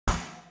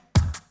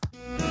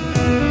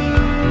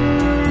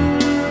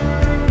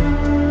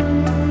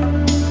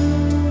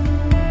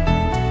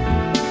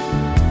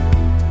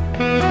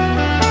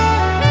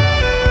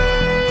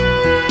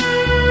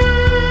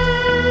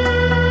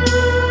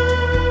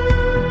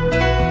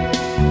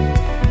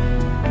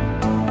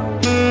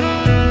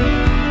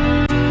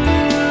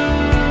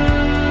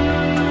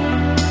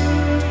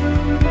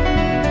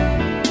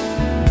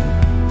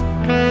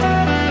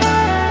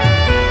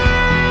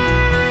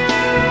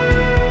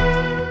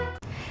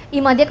ఈ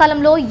మధ్య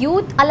కాలంలో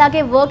యూత్ అలాగే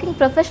వర్కింగ్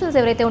ప్రొఫెషనల్స్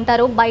ఎవరైతే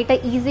ఉంటారో బయట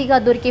ఈజీగా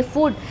దొరికే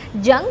ఫుడ్,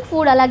 జంక్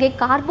ఫుడ్ అలాగే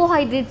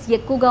కార్బోహైడ్రేట్స్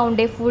ఎక్కువగా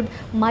ఉండే ఫుడ్,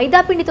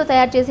 మైదా పిండితో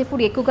తయారు చేసే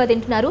ఫుడ్ ఎక్కువగా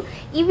తింటున్నారు.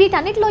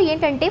 వీటన్నిటిలో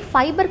ఏంటంటే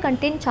ఫైబర్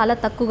కంటెంట్ చాలా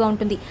తక్కువగా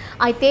ఉంటుంది.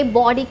 అయితే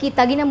బాడీకి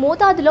తగిన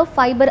మోతాదులో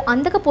ఫైబర్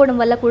అందకపోవడం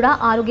వల్ల కూడా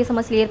ఆరోగ్య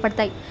సమస్యలు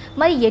ఏర్పడతాయి.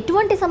 మరి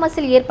ఎటువంటి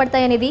సమస్యలు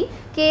ఏర్పడతాయి అనేది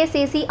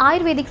KSAC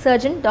ayurvedic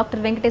surgeon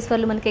doctor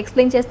Venkateswarlu మనకి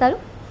ఎక్స్ప్లెయిన్ చేస్తారు.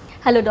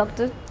 Hello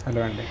doctor.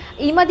 హలో అండి.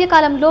 ఈ మధ్య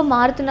కాలంలో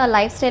మారుతున్న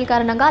లైఫ్ స్టైల్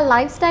కారణంగా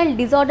లైఫ్ స్టైల్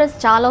డిజార్డర్స్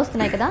చాలా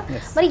వస్తున్నాయి కదా,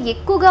 మరి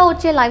ఎక్కువగా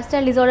వచ్చే లైఫ్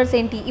స్టైల్ డిజార్డర్స్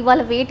ఏంటి?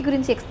 ఇవాళ వెయిట్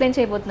గురించి ఎక్స్ప్లెయిన్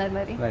చేయబోతున్నారు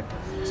మరి. రైట్.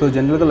 సో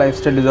జనరల్గా లైఫ్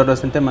స్టైల్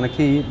డిజార్డర్స్ అంటే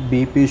మనకి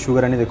బీపీ,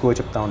 షుగర్ అనేది ఎక్కువ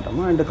చెప్తూ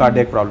ఉంటాము, అండ్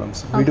కార్డియాక్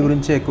ప్రాబ్లమ్స్. వీటి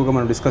గురించి ఎక్కువగా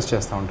మనం డిస్కస్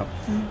చేస్తూ ఉంటాం,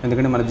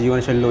 ఎందుకంటే మన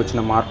జీవనశైలిలో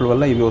వచ్చిన మార్పుల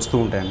వల్ల ఇవి వస్తూ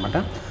ఉంటాయి అన్నమాట.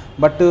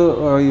 బట్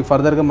ఈ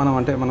ఫర్దర్గా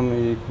మనం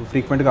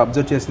ఫ్రీక్వెంట్గా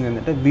అబ్జర్వ్ చేసింది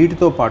ఏంటంటే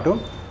వీటితో పాటు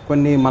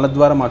కొన్ని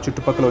మలద్వార మా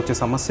చుట్టుపక్కల వచ్చే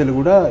సమస్యలు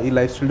కూడా ఈ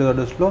లైఫ్ స్టైల్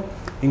డిజార్డర్స్లో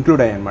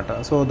ఇంక్లూడ్ అయ్యాయి అనమాట.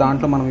 సో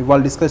దాంట్లో మనం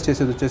ఇవాళ డిస్కస్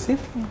చేసేది వచ్చేసి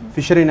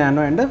fissure in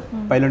యానో and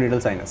పైలో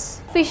needle sinus.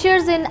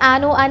 Fissures in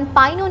యానో and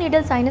పైనో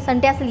needle sinus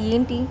అంటే అసలు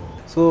ఏంటి?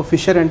 సో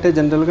ఫిషర్ అంటే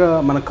జనరల్గా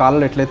మన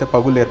కాళ్ళలో ఎట్లయితే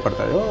పగులు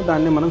ఏర్పడతాయో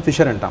దాన్ని మనం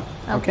ఫిషర్ అంటాం.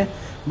 ఓకే.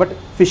 బట్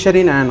ఫిషర్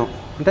ఇన్ యానో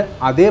అంటే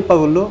అదే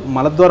పగుళ్ళు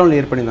మలద్వారంలో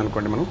ఏర్పడింది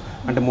అనుకోండి, మనం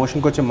అంటే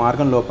మోషన్కి వచ్చే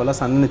మార్గం లోపల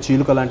సన్నని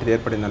చీలుక లాంటిది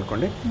ఏర్పడింది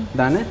అనుకోండి,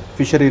 దాన్నే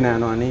ఫిషర్ ఇన్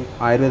యానో అని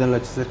ఆయుర్వేదంలో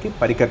వచ్చేసరికి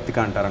పరికర్తిక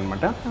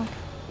అంటారనమాట.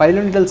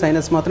 పైలోనిడల్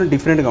సైనస్ మాత్రం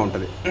డిఫరెంట్గా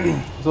ఉంటుంది.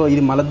 సో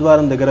ఇది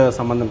మలద్వారం దగ్గర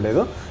సంబంధం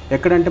లేదు.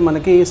 ఎక్కడంటే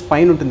మనకి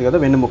స్పైన్ ఉంటుంది కదా,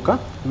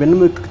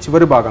 వెన్నుముక్క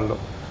చివరి భాగంలో,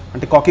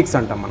 అంటే కాకిక్స్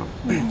అంటాం మనం.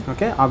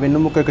 ఓకే. ఆ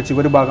వెన్నుముక్క యొక్క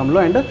చివరి భాగంలో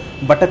అండ్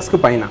బటక్స్కి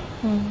పైన,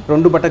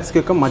 రెండు బటక్స్కి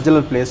యొక్క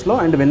మధ్యలో ప్లేస్లో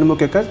అండ్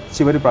వెన్నుముక్క యొక్క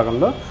చివరి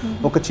భాగంలో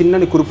ఒక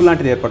చిన్నని కురుపు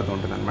లాంటిది ఏర్పడుతూ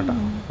ఉంటుంది అనమాట.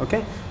 ఓకే.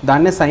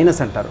 దాన్నే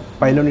సైనస్ అంటారు,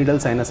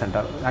 పైలోనిడల్ సైనస్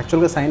అంటారు.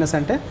 యాక్చువల్గా సైనస్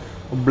అంటే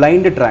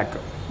బ్లైండ్ ట్రాక్,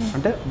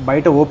 అంటే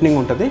బయట ఓపెనింగ్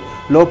ఉంటుంది,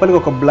 లోపలికి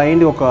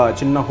ఒక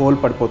చిన్న హోల్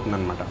పడిపోతుంది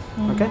అనమాట.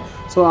 ఓకే.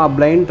 సో ఆ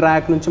బ్లైండ్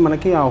ట్రాక్ నుంచి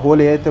మనకి ఆ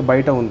హోల్ ఏదైతే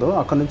బయట ఉందో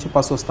అక్కడ నుంచి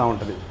పస్ వస్తూ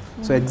ఉంటుంది.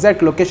 సో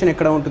ఎగ్జాక్ట్ లొకేషన్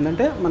ఎక్కడ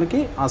ఉంటుందంటే మనకి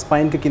ఆ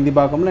స్పైన్కి కింది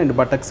భాగంలో అండ్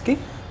బటక్స్కి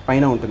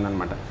పైన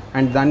ఉంటుందన్నమాట.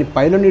 అండ్ దాన్ని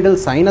పైలోనిడల్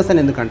సైనస్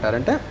అని ఎందుకు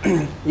అంటారంటే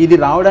ఇది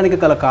రావడానికి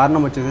గల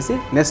కారణం వచ్చేసి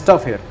నెస్ట్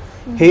ఆఫ్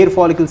హెయిర్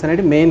ఫాలికల్స్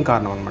అనేది మెయిన్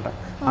కారణం అనమాట.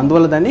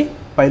 అందువల్ల దాన్ని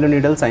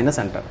పైలోనిడల్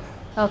సైనస్ అంటారు.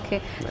 ఓకే.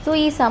 సో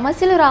ఈ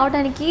సమస్యలు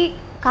రావడానికి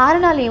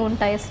కారణాలు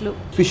ఏముంటాయి అసలు?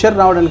 ఫిషర్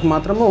రావడానికి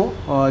మాత్రము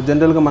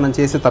జనరల్గా మనం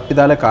చేసే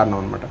తప్పిదాలే కారణం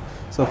అనమాట.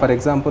 సో ఫర్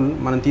ఎగ్జాంపుల్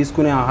మనం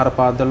తీసుకునే ఆహార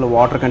పదార్థాల్లో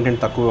వాటర్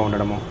కంటెంట్ తక్కువగా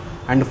ఉండడము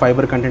అండ్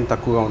ఫైబర్ కంటెంట్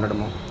తక్కువగా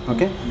ఉండడము.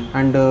 ఓకే.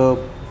 అండ్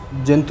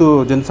జంతు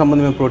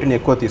సంబంధమైన ప్రోటీన్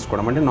ఎక్కువ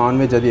తీసుకోవడం, అంటే నాన్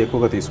వెజ్ అది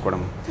ఎక్కువగా తీసుకోవడం.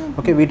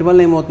 ఓకే. వీటి వల్ల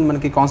ఏమవుతుంది,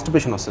 మనకి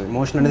కాన్స్టిపేషన్ వస్తుంది,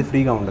 మోషన్ అనేది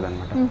ఫ్రీగా ఉండదు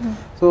అనమాట.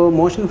 సో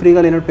మోషన్ ఫ్రీగా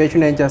లేనప్పుడు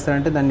పేషెంట్ ఏం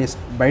చేస్తారంటే దాన్ని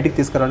బయటికి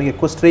తీసుకురావడానికి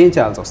ఎక్కువ స్ట్రెయిన్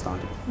చేయాల్సి వస్తూ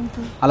ఉంటుంది.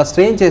 అలా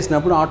స్ట్రెయిన్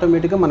చేసినప్పుడు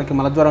ఆటోమేటిక్గా మనకి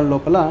మలద్వారం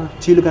లోపల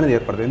చీలుక అనేది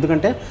ఏర్పడుతుంది,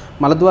 ఎందుకంటే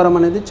మలద్వారం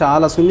అనేది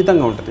చాలా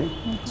సున్నితంగా ఉంటుంది.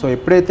 సో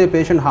ఎప్పుడైతే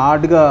పేషెంట్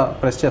హార్డ్గా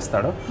ప్రెస్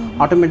చేస్తాడో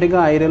ఆటోమేటిక్గా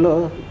ఆ ఏరియాలో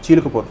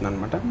చీలుకపోతుంది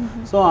అనమాట.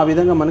 సో ఆ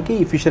విధంగా మనకి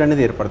ఈ ఫిషర్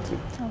అనేది ఏర్పడుతుంది.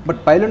 బట్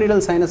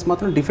పైలోనిడల్ సైనస్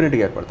మాత్రం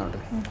డిఫరెంట్గా ఏర్పడుతూ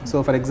ఉంటుంది. సో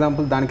ఫర్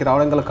ఎగ్జాంపుల్ దానికి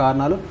రావడం గల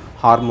కారణాలు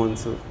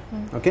hormones,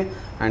 okay,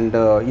 and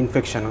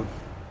infection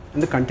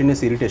and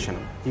continuous irritation,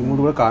 ఈ మూడు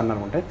కూడా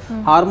కారణాలు ఉంటాయి.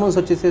 హార్మోన్స్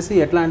వచ్చేసేసి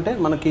ఎట్లా అంటే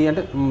మనకి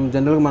అంటే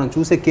జనరల్గా మనం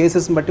చూసే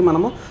కేసెస్ని బట్టి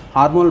మనము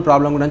హార్మోనల్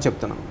ప్రాబ్లం కూడా అని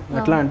చెప్తున్నాం.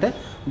 ఎట్లా అంటే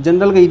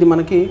జనరల్గా ఇది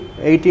మనకి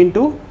 18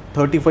 to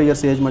 35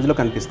 years ఏజ్ మధ్యలో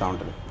కనిపిస్తూ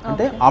ఉంటుంది,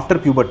 అంటే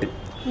ఆఫ్టర్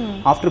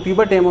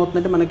ప్యూబర్టీ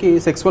ఏమవుతుందంటే మనకి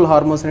సెక్సువల్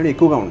హార్మోన్స్ అనేవి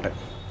ఎక్కువగా ఉంటాయి.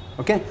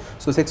 ఓకే.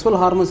 సో సెక్సువల్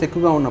హార్మోన్స్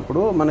ఎక్కువగా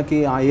ఉన్నప్పుడు మనకి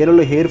ఆ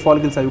ఏరియాలో హెయిర్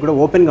ఫాలికల్స్ అవి కూడా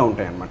ఓపెన్గా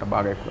ఉంటాయి అన్నమాట,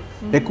 బాగా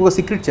ఎక్కువగా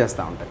సీక్రెట్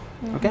చేస్తూ ఉంటాయి.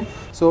 ఓకే.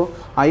 సో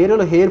ఆ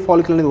ఏరియాలో హెయిర్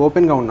ఫాలికల్ అనేది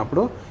ఓపెన్గా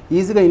ఉన్నప్పుడు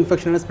ఈజీగా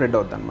ఇన్ఫెక్షన్ అనేది స్ప్రెడ్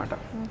అవుతుంది అనమాట.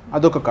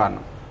 అదొక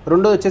కారణం.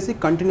 రెండోది వచ్చేసి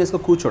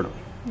కంటిన్యూస్గా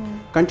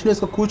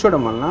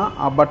కూర్చోవడం వలన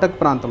ఆ బటక్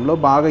ప్రాంతంలో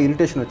బాగా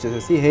ఇరిటేషన్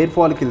వచ్చేసి హెయిర్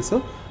ఫాలికల్స్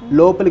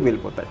లోపలికి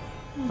వెళ్ళిపోతాయి.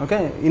 ఓకే.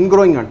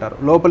 ఇన్గ్రోయింగ్ అంటారు,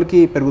 లోపలికి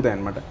పెరుగుతాయి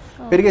అనమాట.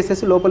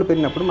 పెరిగేసేసి లోపల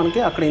పెరిగినప్పుడు మనకి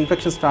అక్కడ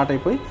ఇన్ఫెక్షన్ స్టార్ట్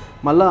అయిపోయి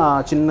మళ్ళీ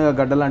చిన్న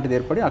గడ్డ లాంటిది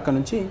ఏర్పడి అక్కడ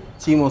నుంచి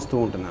చీము వస్తూ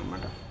ఉంటుంది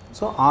అనమాట.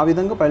 సో ఆ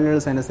విధంగా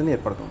పైలోనిడల్ సైనస్ అనేది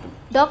ఏర్పడుతూ ఉంటుంది.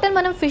 డాక్టర్,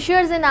 మనం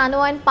fissures in యానో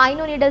and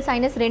పైనో needle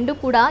sinus రెండు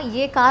కూడా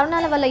ఏ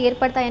కారణాల వల్ల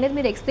ఏర్పడతాయి అనేది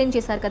మీరు ఎక్స్ప్లెయిన్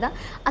చేశారు కదా,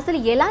 అసలు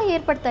ఎలా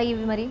ఏర్పడతాయి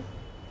ఇవి మరి?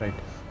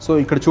 రైట్. సో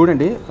ఇక్కడ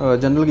చూడండి,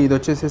 జనరల్గా ఇది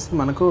వచ్చేసేసి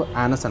మనకు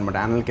యానస్ అనమాట,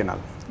 యానల్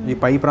కెనాల్. ఈ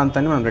పై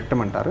ప్రాంతాన్ని మనం రెక్టం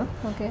అంటారు,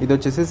 ఇది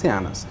వచ్చేసేసి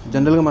యానస్.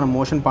 జనరల్గా మనం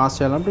మోషన్ పాస్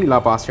చేయాలంటే ఇలా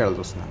పాస్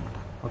చేయాల్సి వస్తుంది అనమాట.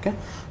 ఓకే.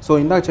 సో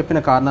ఇందాక చెప్పిన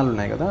కారణాలు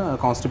ఉన్నాయి కదా,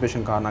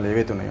 కాన్స్టిపేషన్ కారణాలు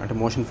ఏవైతే ఉన్నాయో, అంటే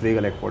మోషన్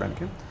ఫ్రీగా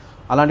లేకపోవడానికి,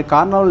 అలాంటి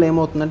కారణాలలో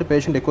ఏమవుతుందంటే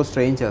పేషెంట్ ఎక్కువ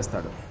స్ట్రెయిన్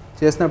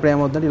చేసినప్పుడు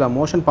ఏమవుతుందంటే ఇలా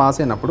మోషన్ పాస్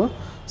అయినప్పుడు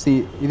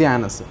ఇది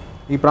యానస్,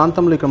 ఈ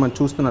ప్రాంతంలో ఇక్కడ మనం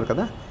చూస్తున్నారు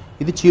కదా,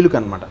 ఇది చీలుక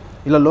అనమాట.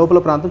 ఇలా లోపల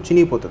ప్రాంతం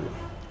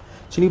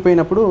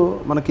చినిగిపోయినప్పుడు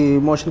మనకి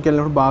మోషన్కి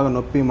వెళ్ళినప్పుడు బాగా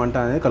నొప్పి మంట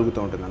అనేది కలుగుతూ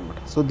ఉంటుంది అనమాట.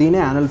 సో దీనే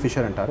యానల్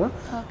ఫిషర్ అంటారు.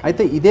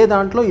 అయితే ఇదే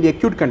దాంట్లో ఇది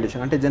అక్యూట్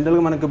కండిషన్, అంటే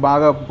జనరల్గా మనకి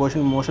బాగా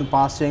మోషన్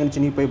పాస్ చేయగానే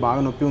చినిగిపోయి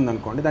బాగా నొప్పి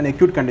ఉందనుకోండి, దాన్ని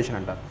అక్యూట్ కండిషన్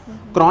అంటారు.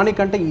 క్రానిక్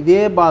అంటే ఇదే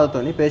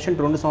బాధతోని పేషెంట్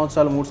 2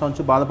 సంవత్సరాలు 3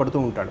 సంవత్సరాలు బాధపడుతూ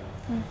ఉంటాడు.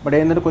 బట్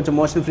ఏంటంటే కొంచెం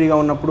మోషన్ ఫ్రీగా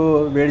ఉన్నప్పుడు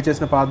వేడి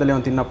చేసిన పదార్థాలు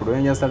ఏమైనా తిన్నప్పుడు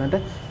ఏం చేస్తాడంటే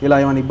ఇలా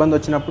ఏమైనా ఇబ్బంది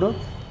వచ్చినప్పుడు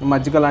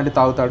మజ్జిగ లాంటివి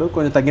తాగుతాడు,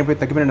 కొంచెం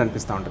తగ్గిపోయినట్టు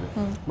అనిపిస్తూ ఉంటుంది.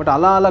 బట్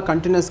అలా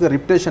కంటిన్యూస్గా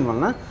రిపిటేషన్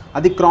వలన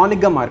అది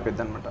క్రానిక్గా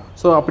మారిపోద్ది అనమాట.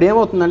 సో అప్పుడు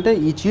ఏమవుతుందంటే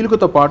ఈ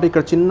చీలుకతో పాటు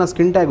ఇక్కడ చిన్న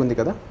స్కిన్ ట్యాగ్ ఉంది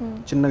కదా,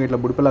 చిన్నగా ఇట్లా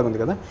బుడిపలాగా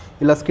ఉంది కదా,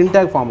 ఇలా స్కిన్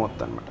ట్యాగ్ ఫామ్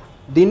అవుతుంది అనమాట.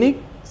 దీన్ని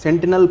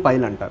సెంటినల్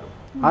పైల్ అంటారు,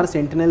 ఆర్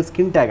సెంటినల్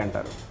స్కిన్ ట్యాగ్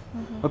అంటారు.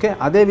 ఓకే,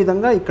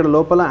 అదేవిధంగా ఇక్కడ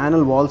లోపల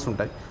యానల్ వాల్స్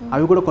ఉంటాయి,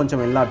 అవి కూడా కొంచెం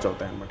ఎన్లార్జ్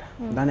అవుతాయి అనమాట.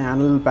 దాన్ని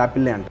యానల్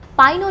ప్యాపిల్లే అంటారు.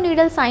 పైనో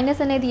నీడల్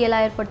సైనస్ అనేది ఎలా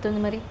ఏర్పడుతుంది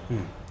మరి?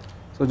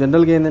 సో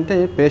జనరల్గా ఏంటంటే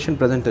పేషెంట్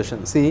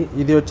ప్రజెంటేషన్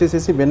ఇది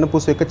వచ్చేసి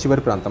వెన్నుపూస యొక్క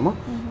చివరి ప్రాంతము,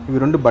 ఇవి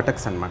 2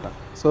 బటక్స్ అనమాట.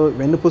 సో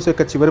వెన్నుపూస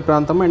యొక్క చివరి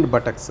ప్రాంతము అండ్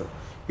బటక్స్,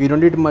 ఈ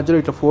రెండింటి మధ్యలో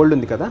ఇట్లా ఫోల్డ్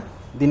ఉంది కదా,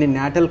 దీన్ని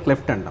నాటల్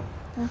క్లెఫ్ట్ అంటాం.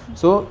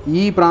 సో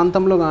ఈ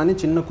ప్రాంతంలో కానీ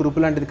చిన్న కురుపు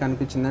లాంటిది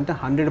కనిపించిందంటే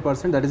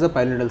 100% that is a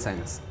pilonidal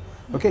sinus.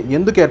 Okay,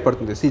 ఎందుకు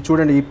ఏర్పడుతుంది?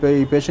 చూడండి,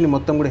 ఈ పేషెంట్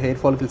మొత్తం కూడా హెయిర్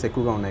ఫాలికల్స్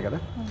ఎక్కువగా ఉన్నాయి కదా.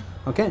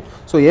 ఓకే,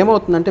 సో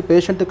ఏమవుతుందంటే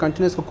పేషెంట్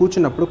కంటిన్యూస్గా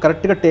కూర్చున్నప్పుడు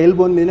కరెక్ట్గా టెయిల్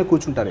బోన్ మీదనే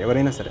కూర్చుంటారు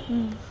ఎవరైనా సరే.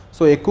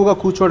 సో ఎక్కువగా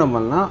కూర్చోవడం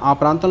వలన ఆ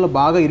ప్రాంతంలో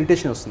బాగా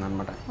ఇరిటేషన్ వస్తుంది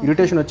అనమాట.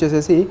 ఇరిటేషన్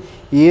వచ్చేసేసి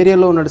ఈ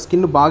ఏరియాలో ఉన్న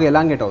స్కిన్ బాగా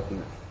ఎలాంగేట్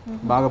అవుతుంది,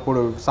 బాగా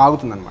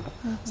సాగుతుంది అనమాట.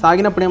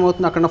 సాగినప్పుడు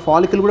ఏమవుతుంది, అక్కడ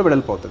ఫాలికల్ కూడా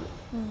వెడల్పోతుంది.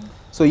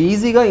 సో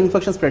ఈజీగా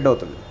ఇన్ఫెక్షన్ స్ప్రెడ్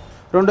అవుతుంది.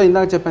 రెండో,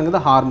 ఇందాక చెప్పాను కదా,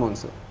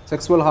 hormones,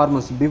 sexual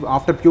hormones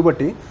after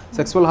puberty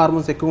sexual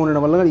hormones ఎక్కువ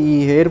ఉండడం వల్ల ఈ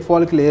హెయిర్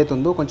ఫాలికల్ ఏదైతే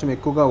ఉందో కొంచెం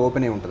ఎక్కువగా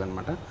ఓపెన్ అయి ఉంటుంది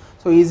అనమాట.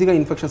 సో ఈజీగా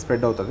ఇన్ఫెక్షన్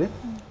స్ప్రెడ్ అవుతుంది.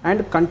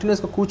 అండ్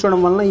కంటిన్యూస్గా కూర్చోవడం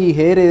వల్ల ఈ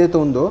హెయిర్ ఏదైతే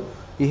ఉందో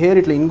ఈ హెయిర్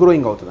ఇట్లా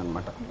ఇన్గ్రోయింగ్ అవుతుంది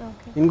అనమాట.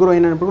 ఇన్గ్రో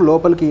అయినప్పుడు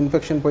లోపలికి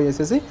ఇన్ఫెక్షన్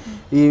పోయేసేసి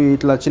ఈ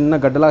ఇట్లా చిన్న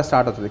గడ్డలాగా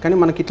స్టార్ట్ అవుతుంది. కానీ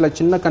మనకి ఇట్లా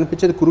చిన్న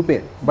కనిపించేది కురుపే,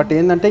 బట్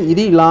ఏంటంటే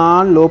ఇది ఇలా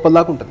లోపల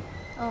దాకా ఉంటుంది,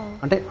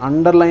 అంటే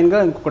అండర్లైన్గా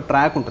ఇంకొక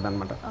ట్రాక్ ఉంటుంది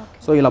అనమాట.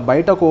 సో ఇలా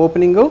బయట ఒక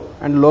ఓపెనింగ్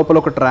అండ్ లోపల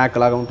ఒక ట్రాక్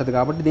లాగా ఉంటుంది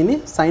కాబట్టి దీన్ని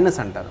సైనస్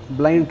అంటారు,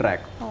 బ్లైండ్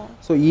ట్రాక్.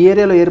 సో ఈ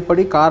ఏరియాలో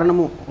ఏర్పడి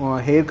కారణము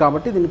హెయిర్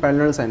కాబట్టి దీన్ని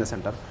పైలోనిడల్ సైనస్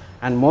అంటారు.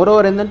 అండ్ మోర్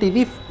ఓవర్ ఏంటంటే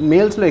ఇది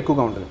మేల్స్లో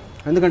ఎక్కువగా ఉంటుంది.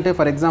 ఎందుకంటే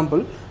ఫర్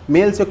ఎగ్జాంపుల్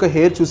మేల్స్ యొక్క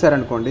హెయిర్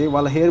చూసారనుకోండి,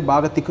 వాళ్ళ హెయిర్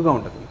బాగా థిక్గా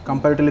ఉంటుంది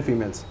comparatively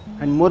females.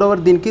 And more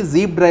over దీనికి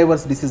జీప్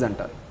డ్రైవర్స్ డిసీజ్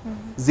అంటారు.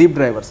 జీప్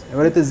డ్రైవర్స్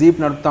ఎవరైతే జీప్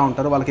నడుపుతూ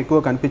ఉంటారో వాళ్ళకి ఎక్కువ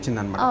కనిపించింది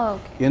అనమాట.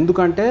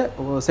 ఎందుకంటే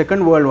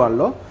సెకండ్ వరల్డ్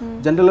వార్లో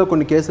జనరల్గా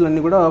కొన్ని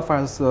కేసులన్నీ కూడా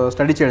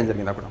స్టడీ చేయడం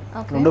జరిగింది అప్పుడు,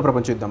 2వ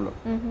ప్రపంచ యుద్ధంలో.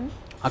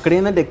 అక్కడ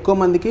ఏంటంటే ఎక్కువ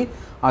మందికి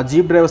ఆ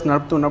జీప్ డ్రైవర్స్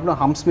నడుపుతున్నప్పుడు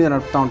హంప్స్ మీద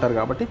నడుపుతూ ఉంటారు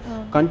కాబట్టి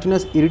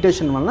కంటిన్యూస్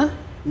ఇరిటేషన్ వల్ల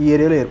ఈ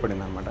ఏరియాలో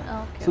ఏర్పడింది అనమాట.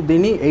 సో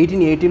దీన్ని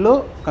 1880లో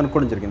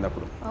కనుక్కోవడం జరిగింది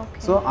అప్పుడు.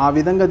 సో ఆ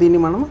విధంగా దీన్ని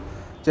మనం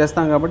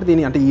చేస్తాం కాబట్టి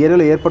దీన్ని అంటే ఈ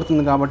ఏరియాలో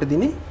ఏర్పడుతుంది కాబట్టి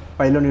దీన్ని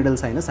పైలోనిడల్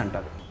సైనస్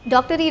అంటారు.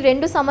 డాక్టర్, ఈ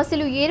 2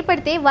 సమస్యలు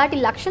ఏర్పడితే వాటి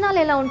లక్షణాలు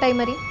ఎలా ఉంటాయి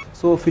మరి?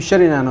 సో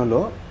ఫిషర్ ఇన్ యానోలో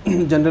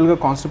జనరల్గా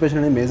కాన్స్టిపేషన్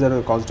అనేది మేజర్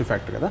కాజిటివ్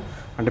ఫ్యాక్టర్ కదా,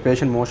 అంటే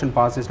పేషెంట్ మోషన్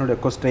పాస్ చేసినప్పుడు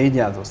ఎక్కువ స్ట్రెయిన్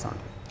చేయాల్సి వస్తూ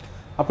ఉంటుంది.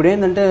 అప్పుడు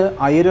ఏంటంటే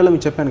ఆ ఏరియాలో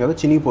మీకు చెప్పాను కదా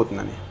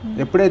చినిగిపోతుందని,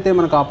 ఎప్పుడైతే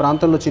మనకు ఆ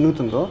ప్రాంతంలో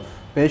చినుగుతుందో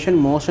పేషెంట్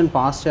మోషన్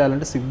పాస్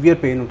చేయాలంటే సివియర్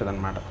పెయిన్ ఉంటుంది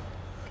అనమాట.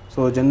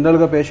 సో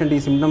జనరల్గా పేషెంట్ ఈ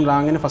సిమ్టమ్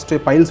రాగానే ఫస్ట్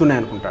పైల్స్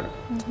ఉన్నాయనుకుంటాడు.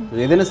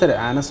 ఏదైనా సరే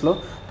యానస్లో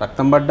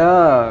రక్తం పడ్డా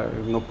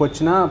నొప్పి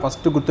వచ్చినా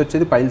ఫస్ట్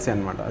గుర్తొచ్చేది పైల్సే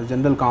అనమాట, అది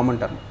జనరల్ కామన్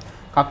టర్మ్.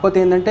 కాకపోతే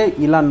ఏంటంటే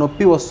ఇలా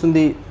నొప్పి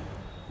వస్తుంది,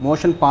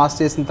 మోషన్ పాస్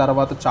చేసిన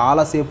తర్వాత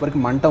చాలాసేపు వరకు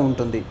మంట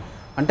ఉంటుంది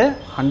అంటే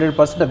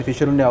 100% అది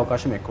ఫిషర్ ఉండే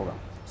అవకాశం ఎక్కువగా.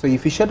 సో ఈ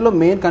ఫిషర్లో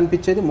మెయిన్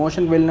కనిపించేది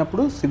మోషన్కి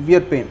వెళ్ళినప్పుడు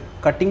severe pain,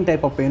 cutting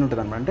type of pain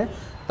ఉంటుంది అనమాట. అంటే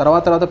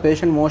తర్వాత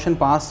పేషెంట్ మోషన్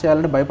పాస్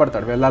చేయాలంటే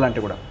భయపడతాడు వెళ్ళాలంటే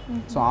కూడా.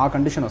 సో ఆ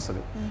కండిషన్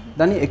వస్తుంది,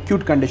 దాన్ని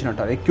ఎక్యూట్ కండిషన్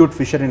అంటారు, ఎక్యూట్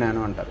ఫిషర్ ఇన్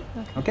యానో అంటారు.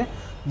 ఓకే,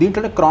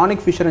 దీంట్లోనే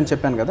క్రానిక్ ఫిషర్ అని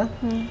చెప్పాను కదా.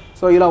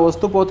 సో ఇలా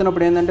వస్తూ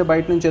పోతున్నప్పుడు ఏంటంటే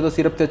బయట నుంచి ఏదో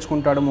సిరప్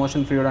తెచ్చుకుంటాడు,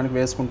 మోషన్ ఫ్రీ అవడానికి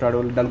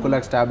వేసుకుంటాడు,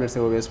 డల్కోలాక్స్ టాబ్లెట్స్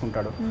ఏవో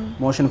వేసుకుంటాడు,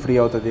 మోషన్ ఫ్రీ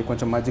అవుతుంది,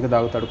 కొంచెం మజ్జిగ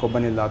తాగుతాడు,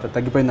 కొబ్బరి నీళ్ళు తాగుతాడు,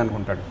 తగ్గిపోయింది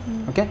అనుకుంటాడు.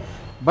 ఓకే,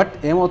 బట్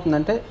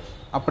ఏమవుతుందంటే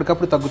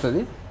అప్పటికప్పుడు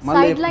తగ్గుతుంది,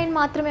 మళ్ళీ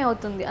మాత్రమే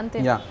అవుతుంది అంతే.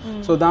 యా,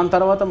 సో దాని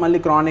తర్వాత మళ్ళీ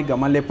క్రానిక్గా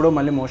మళ్ళీ ఎప్పుడో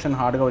మళ్ళీ మోషన్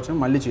హార్డ్గా వచ్చిన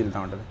మళ్ళీ చీలుతూ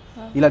ఉంటుంది.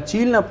 ఇలా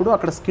చీలినప్పుడు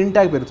అక్కడ స్కిన్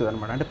ట్యాగ్ పెరుగుతుంది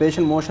అనమాట. అంటే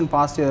పేషెంట్ మోషన్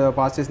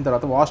పాస్ చేసిన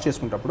తర్వాత వాష్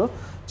చేసుకున్నప్పుడు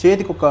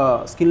చేతికి ఒక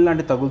స్కిన్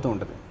లాంటివి తగులుతూ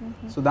ఉంటుంది.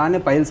 సో దాన్నే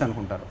పైల్స్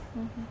అనుకుంటారు.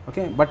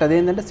 ఓకే, బట్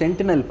అదేంటంటే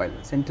sentinel pile,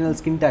 sentinel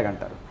skin tag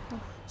అంటారు.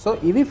 సో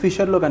ఇవి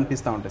ఫిషర్లో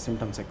కనిపిస్తూ ఉంటాయి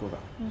సిమ్టమ్స్ ఎక్కువగా.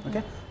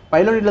 ఓకే,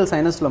 పైలోనిడల్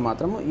సైనస్లో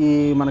మాత్రం ఈ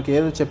మనకి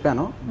ఏదో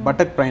చెప్పానో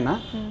బటక్ పైన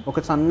ఒక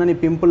సన్నని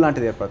పింపుల్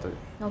లాంటిది ఏర్పడుతుంది.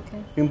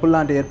 పింపుల్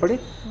లాంటిది ఏర్పడి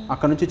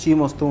అక్కడ నుంచి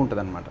చీమ్ వస్తూ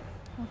ఉంటుంది అనమాట.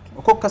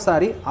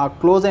 ఒక్కొక్కసారి ఆ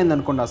క్లోజ్ అయింది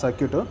అనుకోండి, ఆ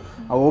సర్క్యూట్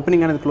ఆ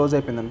ఓపెనింగ్ అనేది క్లోజ్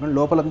అయిపోయింది అనుకోండి,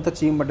 లోపలంతా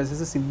చీమ్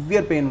పట్టేసేసి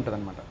సివియర్ పెయిన్ ఉంటుంది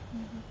అనమాట.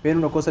 పెయిన్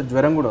ఉండి ఒక్కోసారి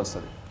జ్వరం కూడా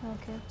వస్తుంది.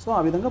 సో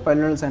ఆ విధంగా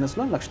పైలోనిడల్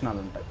సైనస్లో లక్షణాలు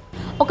ఉంటాయి.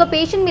 ఒక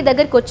పేషెంట్ మీ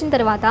దగ్గరికి వచ్చిన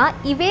తర్వాత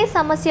ఇవే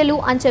సమస్యలు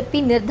అని చెప్పి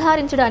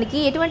నిర్ధారించడానికి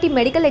ఎటువంటి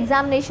మెడికల్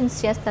ఎగ్జామినేషన్స్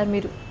చేస్తారు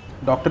మీరు?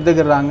 డాక్టర్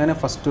దగ్గర రాగానే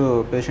ఫస్ట్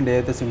పేషెంట్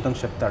ఏదైతే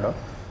సిమ్టమ్స్ చెప్తాడో,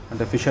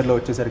 అంటే ఫిషర్లో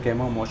వచ్చేసరికి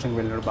ఏమో మోషన్కి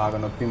వెళ్ళినప్పుడు బాగా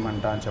నొప్పి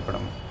మంట అని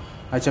చెప్పడం,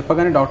 అది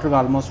చెప్పగానే డాక్టర్కి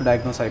ఆల్మోస్ట్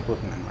డయాగ్నోస్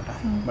అయిపోతుంది అనమాట.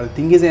 మరి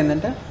థింగ్ ఈజ్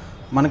ఏంటంటే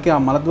మనకి ఆ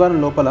మలద్వారం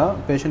లోపల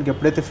పేషెంట్కి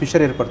ఎప్పుడైతే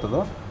ఫిషర్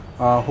ఏర్పడుతుందో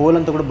ఆ హోల్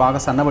అంతా కూడా బాగా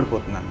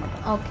సన్నబడిపోతుంది అనమాట.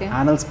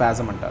 యానల్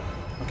స్పాజమ్ అంటారు.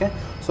 ఓకే,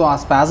 సో ఆ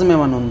స్పాజమ్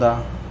ఏమైనా ఉందా,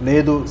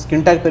 లేదు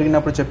స్కిన్ ట్యాగ్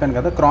పెరిగినప్పుడు చెప్పాను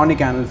కదా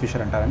క్రానిక్ యానల్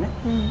ఫిషర్ అంటారని.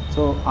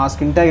 సో ఆ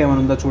స్కిన్ ట్యాగ్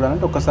ఏమైనా ఉందా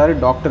చూడాలంటే ఒకసారి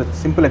డాక్టర్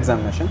సింపుల్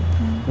ఎగ్జామినేషన్,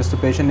 జస్ట్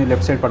పేషెంట్ని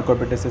లెఫ్ట్ సైడ్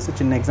పడుకోబెట్టేసేసి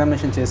చిన్న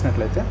ఎగ్జామినేషన్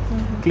చేసినట్లయితే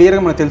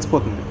క్లియర్గా మనకు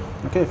తెలిసిపోతుంది.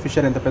 ఓకే,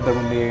 ఫిషర్ ఎంత పెద్దగా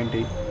ఉంది ఏంటి.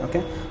 ఓకే,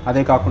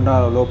 అదే కాకుండా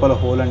లోపల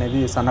హోల్ అనేది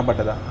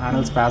సన్నబడ్డదా,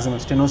 యానల్ స్పాజమ్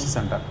స్టెనోసిస్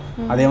అంటారు,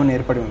 అదేమైనా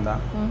ఏర్పడి ఉందా,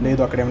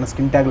 లేదు అక్కడ ఏమైనా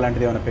స్కిన్ ట్యాగ్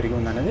లాంటిది ఏమైనా పెరిగి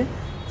ఉందా అనేది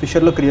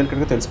ఫిషర్లో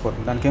క్లియర్గా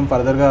తెలిసిపోతుంది. దానికి ఏం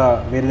ఫర్దర్గా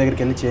వేరే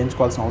దగ్గరికి వెళ్ళి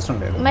చేయించుకోవాల్సిన అవసరం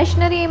లేదు.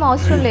 మెషినరీ ఏం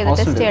అవసరం లేదు,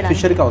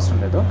 ఫిషర్కి అవసరం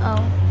లేదు.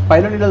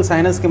 పైలో నీడల్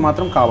సైనస్కి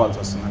మాత్రం కావాల్సి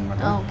వస్తుంది అనమాట.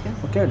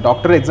 ఓకే,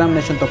 డాక్టర్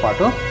ఎగ్జామినేషన్తో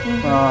పాటు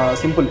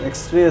సింపుల్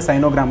ఎక్స్రే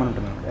సైనోగ్రామ్ అని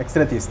ఉంటుంది అనమాట.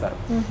 ఎక్స్రే తీస్తారు.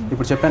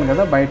 ఇప్పుడు చెప్పాను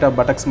కదా బయట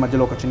బటక్స్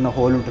మధ్యలో ఒక చిన్న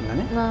హోల్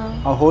ఉంటుందని,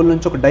 ఆ హోల్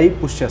నుంచి ఒక డై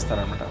పుష్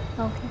చేస్తారనమాట.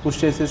 పుష్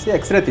చేసేసి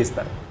ఎక్స్రే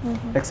తీస్తారు.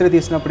 ఎక్స్రే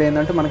తీసినప్పుడు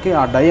ఏంటంటే మనకి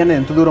ఆ డై అనేది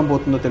ఎంత దూరం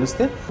పోతుందో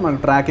తెలిస్తే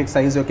మనకి ట్రాక్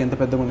సైజ్ యొక్క ఎంత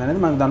పెద్దగా ఉంది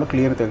అనేది మనకు దాంట్లో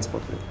క్లియర్గా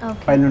తెలిసిపోతుంది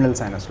పైలో నీడల్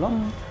సైనస్లో.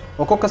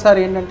 ఒక్కొక్కసారి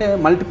ఏంటంటే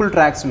మల్టిపుల్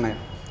ట్రాక్స్ ఉన్నాయి.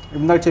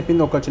 ఇందాక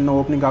చెప్పింది ఒక చిన్న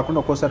ఓపెనింగ్ కాకుండా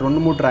ఒక్కోసారి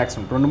 2-3 ట్రాక్స్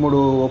ఉంటాయి, 2-3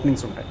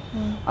 ఓపెనింగ్స్ ఉంటాయి.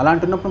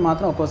 అలాంటున్నప్పుడు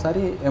మాత్రం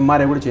ఒక్కోసారి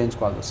ఎంఆర్ఐ కూడా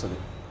చేయించుకోవాల్సి వస్తుంది,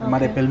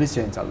 ఎంఆర్ఐ పెల్విస్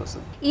చేయించాల్సి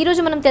వస్తుంది. ఈ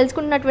రోజు మనం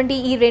తెలుసుకున్నటువంటి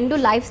ఈ 2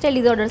 లైఫ్ స్టైల్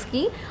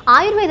డిజార్డర్స్కి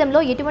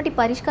ఆయుర్వేదంలో ఎటువంటి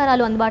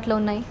పరిష్కారాలు అందుబాటులో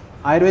ఉన్నాయి?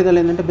 ఆయుర్వేదాలు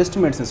ఏంటంటే బెస్ట్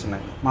మెడిసిన్స్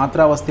ఉన్నాయి.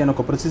 మాత్రావస్థి అని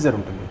ఒక ప్రొసీజర్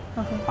ఉంటుంది.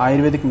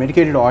 ఆయుర్వేదిక్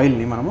మెడికేటెడ్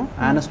ఆయిల్ని మనము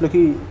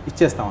యానస్లోకి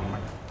ఇచ్చేస్తాం అనమాట.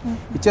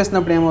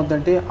 ఇచ్చేసినప్పుడు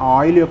ఏమవుతుందంటే ఆ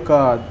ఆయిల్ యొక్క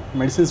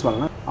మెడిసిన్స్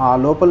వలన ఆ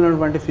లోపల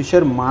ఉన్నటువంటి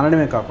ఫిషర్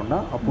మారడమే కాకుండా,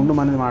 ఆ పుండు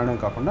అనేది మారడమే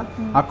కాకుండా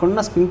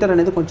అక్కడున్న స్పింక్టర్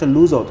అనేది కొంచెం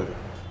లూజ్ అవుతుంది.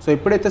 సో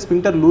ఎప్పుడైతే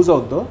స్పింక్టర్ లూజ్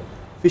అవుతుందో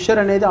ఫిషర్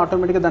అనేది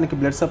ఆటోమేటిక్గా దానికి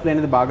బ్లడ్ సప్లై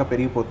అనేది బాగా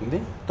పెరిగిపోతుంది,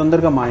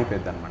 తొందరగా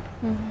మానిపోద్ది అనమాట.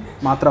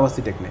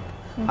 మాత్రావస్థి టెక్నిక్.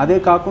 అదే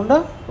కాకుండా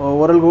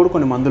ఓరల్గా కూడా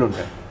కొన్ని మందులు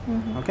ఉంటాయి.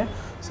 ఓకే,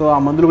 సో ఆ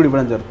మందులు కూడా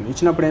ఇవ్వడం జరుగుతుంది.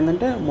 ఇచ్చినప్పుడు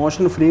ఏంటంటే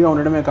మోషన్ ఫ్రీగా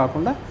ఉండడమే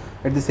కాకుండా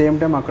అట్ ది సేమ్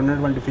టైం అక్కడ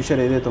ఉన్నటువంటి ఫిషర్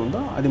ఏదైతే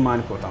ఉందో అది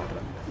మానిపోతూ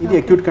ఉంటుంది. ఇది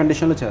అక్యూట్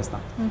కండిషన్లో చేస్తాం.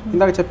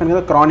 ఇందాక చెప్పాను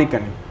కదా క్రానిక్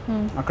అని,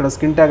 అక్కడ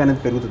స్కిన్ ట్యాగ్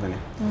అనేది పెరుగుతుందని.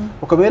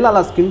 ఒకవేళ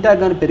అలా స్కిన్ ట్యాగ్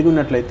కానీ పెరిగి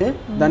ఉన్నట్లయితే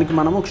దానికి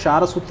మనము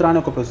క్షారసూత్ర అని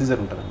ఒక ప్రొసీజర్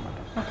ఉంటుంది అనమాట.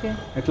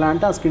 ఎట్లా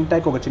అంటే ఆ స్కిన్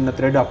ట్యాగ్ ఒక చిన్న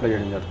థ్రెడ్ అప్లై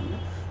చేయడం జరుగుతుంది.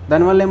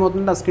 దానివల్ల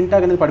ఏమవుతుందంటే ఆ స్కిన్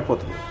ట్యాగ్ అనేది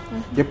పడిపోతుంది.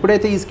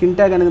 ఎప్పుడైతే ఈ స్కిన్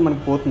ట్యాగ్ అనేది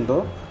మనకు పోతుందో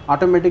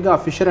ఆటోమేటిక్గా ఆ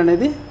ఫిషర్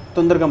అనేది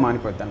తొందరగా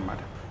మానిపోద్ది అనమాట.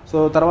 సో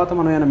తర్వాత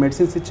మనం ఏమైనా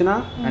మెడిసిన్స్ ఇచ్చినా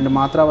అండ్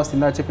మాత్రావస్థ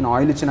ఇందాక చెప్పిన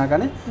ఆయిల్ ఇచ్చినా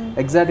కానీ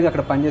ఎగ్జాక్ట్గా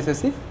అక్కడ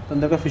పనిచేసేసి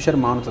తొందరగా ఫిషర్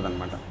మానుతుంది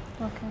అనమాట.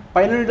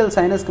 పైలో నీడల్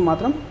సైనస్కి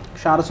మాత్రం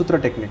క్షారసూత్ర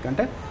టెక్నిక్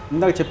అంటే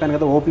ఇందాక చెప్పాను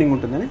కదా ఓపెనింగ్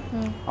ఉంటుందని,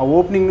 ఆ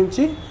ఓపెనింగ్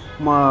నుంచి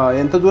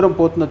ఎంత దూరం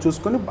పోతుందో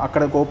చూసుకొని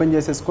అక్కడ ఓపెన్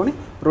చేసేసుకొని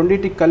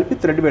రెండింటికి కలిపి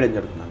థ్రెడ్ వేయడం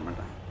జరుగుతుంది అనమాట.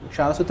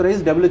 Kshara sutra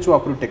is WHO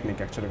approve technique.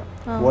 యాక్చువల్గా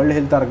వరల్డ్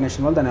హెల్త్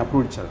ఆర్గనైజేషన్ వాళ్ళు దాన్ని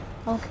అప్రూవ్ ఇచ్చారు.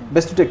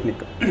 Best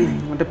technique.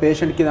 అంటే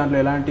పేషెంట్కి దాంట్లో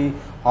ఎలాంటి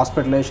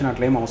హాస్పిటలైజేషన్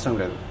అట్లా ఏం అవసరం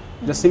లేదు.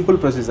 Just simple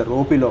procedure.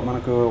 ఓపీలో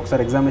మనకు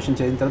ఒకసారి ఎగ్జామినేషన్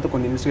చేసిన తర్వాత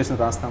కొన్ని ఇన్వెస్టిగేషన్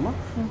రాస్తామో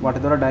వాటి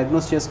ద్వారా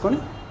డయాగ్నోస్ చేసుకొని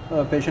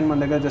పేషెంట్ మన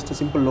దగ్గర జస్ట్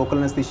సింపుల్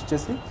లోకల్నెస్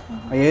తీసిచ్చేసి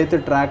ఏదైతే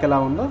ట్రాక్ ఎలా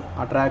ఉందో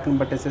ఆ ట్రాక్ని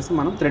పట్టేసేసి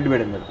మనం థ్రెడ్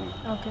వేయడం జరుగుతుంది.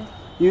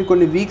 ఇవి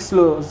కొన్ని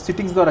వీక్స్లో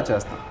సిట్టింగ్స్ ద్వారా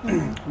చేస్తాం.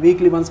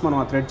 వీక్లీ వన్స్ మనం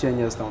ఆ థ్రెడ్ చేంజ్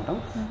చేస్తూ ఉంటాం.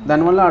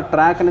 దానివల్ల ఆ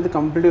ట్రాక్ అనేది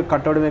కంప్లీట్గా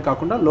కట్ అవడమే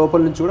కాకుండా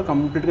లోపల నుంచి కూడా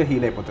కంప్లీట్గా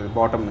హీల్ అయిపోతుంది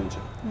బాటమ్ నుంచి.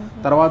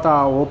 తర్వాత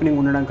ఆ ఓపెనింగ్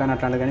ఉండడం కానీ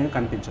అట్లాంటివి కానీ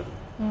కనిపించదు.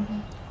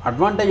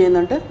 అడ్వాంటేజ్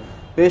ఏంటంటే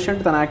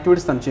పేషెంట్ తన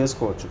యాక్టివిటీస్ తను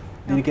చేసుకోవచ్చు.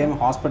 దీనికి ఏమి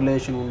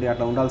హాస్పిటలైజేషన్ ఉండి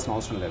అట్లా ఉండాల్సిన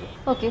అవసరం లేదు.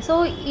 ఓకే, సో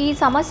ఈ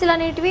సమస్యలు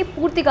అనేటివి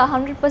పూర్తిగా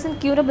 100%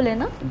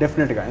 క్యూరబులేనా?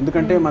 డెఫినెట్గా.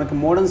 ఎందుకంటే మనకి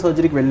మోడర్న్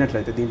సర్జరీకి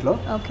వెళ్ళినట్లయితే దీంట్లో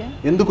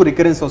ఎందుకు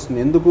రికరెన్స్ వస్తుంది,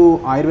 ఎందుకు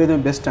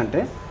ఆయుర్వేదం బెస్ట్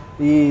అంటే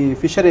ఈ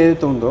ఫిషర్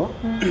ఏదైతే ఉందో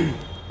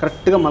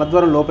కరెక్ట్గా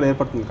మలద్వారం లోపల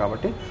ఏర్పడుతుంది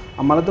కాబట్టి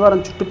ఆ మలద్వారం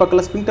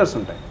చుట్టుపక్కల స్పింక్టర్స్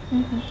ఉంటాయి.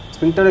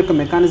 స్పింక్టర్ యొక్క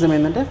మెకానిజం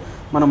ఏంటంటే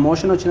మనం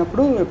మోషన్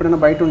వచ్చినప్పుడు ఎప్పుడైనా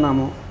బయట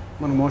ఉన్నాము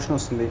మనకు మోషన్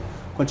వస్తుంది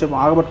కొంచెం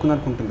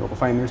ఆగబట్టుకున్నట్టు ఉంటుంది ఒక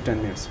 5 minutes 10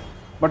 minutes.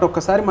 బట్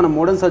ఒక్కసారి మనం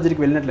మోడర్న్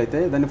సర్జరీకి వెళ్ళినట్లయితే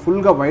దాన్ని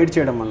ఫుల్గా వైడ్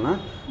చేయడం వలన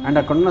అండ్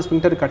అక్కడ ఉన్న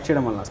స్పింక్టర్ కట్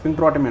చేయడం వల్ల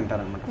స్పింక్టరాటమీ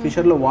అంటారనమాట.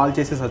 ఫిషర్లో వాల్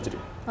చేసే సర్జరీ.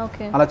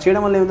 అలా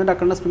చేయడం వల్ల ఏంటంటే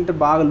అక్కడ స్పింక్టర్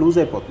బాగా లూజ్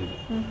అయిపోతుంది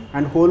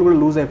అండ్ హోల్ కూడా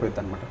లూజ్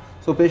అయిపోతుంది అనమాట.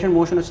 సో పేషెంట్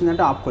మోషన్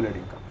వచ్చిందంటే ఆపుకోలేడు,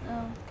 ఇంకా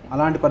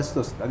అలాంటి పరిస్థితి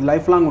వస్తుంది. అది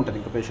లైఫ్ లాంగ్ ఉంటుంది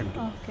ఇంకా పేషెంట్కి.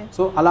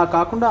 సో అలా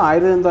కాకుండా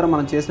ఆయుర్వేదం ద్వారా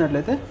మనం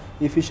చేసినట్లయితే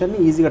ఈ ఫిషర్ని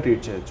ఈజీగా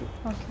ట్రీట్ చేయొచ్చు.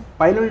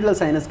 పైలో నీడల్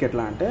సైనస్కి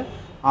ఎట్లా అంటే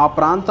ఆ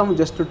ప్రాంతం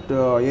జస్ట్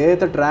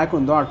ఏదైతే ట్రాక్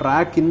ఉందో ఆ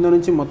ట్రాక్ కింద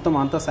నుంచి మొత్తం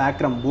అంతా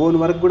సాక్రమ్ బోన్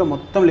వరకు కూడా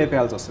మొత్తం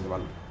లేపేయాల్సి వస్తుంది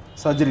వాళ్ళు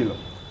సర్జరీలో.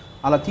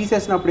 అలా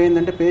తీసేసినప్పుడు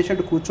ఏంటంటే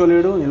పేషెంట్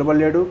కూర్చోలేడు,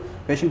 నిలబడలేడు,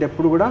 పేషెంట్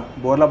ఎప్పుడు కూడా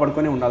బోర్లా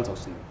పడుకొని ఉండాల్సి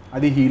వస్తుంది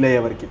అది హీల్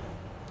అయ్యే వరకు.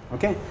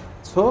 ఓకే,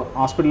 సో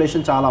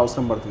హాస్పిటలైజేషన్ చాలా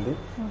అవసరం పడుతుంది.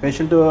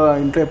 పేషెంట్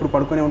ఇంట్లో ఎప్పుడు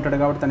పడుకొని ఉంటాడు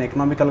కాబట్టి తన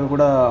ఎకనామికల్గా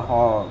కూడా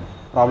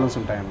ప్రాబ్లమ్స్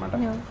ఉంటాయన్నమాట.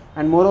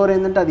 అండ్ మోర్ ఓవర్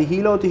ఏంటంటే అది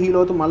హీల్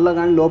అవుతూ మళ్ళీ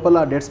కానీ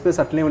లోపల డెడ్ స్పేస్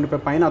అట్లనే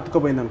ఉండిపోయి పైన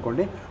అతుక్కుపోయింది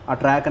అనుకోండి ఆ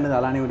ట్రాక్ అనేది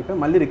అలానే ఉండిపోయి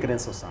మళ్ళీ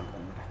రికరెన్స్ వస్తూ ఉంటుంది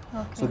అనమాట.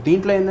 సో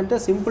దీంట్లో ఏంటంటే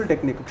సింపుల్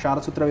టెక్నిక్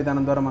క్షారసూత్ర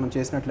విధానం ద్వారా మనం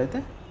చేసినట్లయితే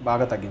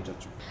బాగా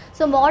తగ్గించవచ్చు.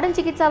 సో మోడర్న్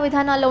చికిత్సా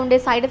విధానాల్లో ఉండే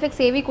సైడ్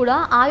ఎఫెక్ట్స్ ఏవి కూడా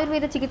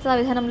ఆయుర్వేద చికిత్సా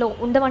విధానంలో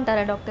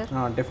ఉండమంటారా డాక్టర్?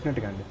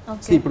 డెఫినెట్గా అండి.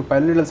 ఇప్పుడు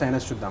పైలో నీడల్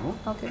సైనస్ చూద్దాము.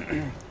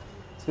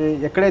 సో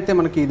ఎక్కడైతే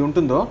మనకి ఇది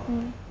ఉంటుందో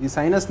ఈ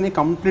సైనస్ని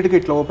కంప్లీట్గా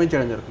ఇట్లా ఓపెన్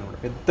చేయడం జరుగుతుంది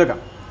పెద్దగా.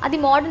 అది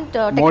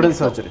మోడర్న్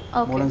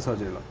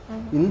సర్జరీలో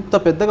ఇంత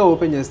పెద్దగా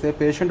ఓపెన్ చేస్తే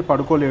పేషెంట్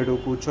పడుకోలేడు,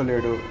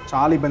 కూర్చోలేడు,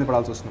 చాలా ఇబ్బంది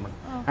పడాల్సి వస్తుంది అన్నమాట.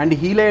 అండ్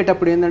హీల్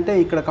అయ్యేటప్పుడు ఏంటంటే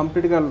ఇక్కడ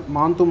కంప్లీట్గా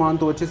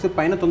మాంతూ వచ్చేసి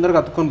పైన తొందరగా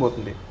అతుక్కొని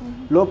పోతుంది,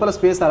 లోపల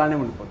స్పేస్ అలానే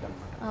ఉండిపోతుంది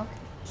అనమాట.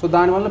 సో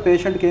దానివల్ల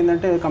పేషెంట్కి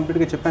ఏంటంటే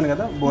కంప్లీట్గా చెప్పాను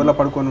కదా బోర్లా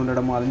పడుకొని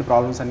ఉండడం అలాంటి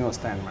ప్రాబ్లమ్స్ అన్నీ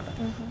వస్తాయన్నమాట.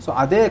 సో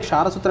అదే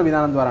క్షారసూత్ర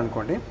విధానం ద్వారా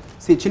అనుకోండి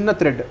చిన్న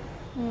థ్రెడ్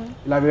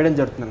ఇలా వేయడం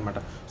జరుగుతుంది అనమాట.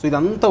 సో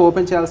ఇదంతా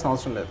ఓపెన్ చేయాల్సిన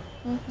అవసరం లేదు.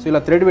 సో ఇలా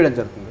థ్రెడ్ వేయడం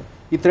జరుగుతుంది.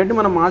 ఈ థ్రెడ్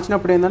మనం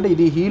మార్చినప్పుడు ఏంటంటే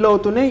ఇది హీల్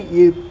అవుతూనే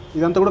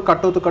ఇదంతా కూడా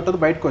కట్ అవుతూ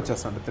బయటకు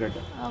వచ్చేస్తుంది థ్రెడ్.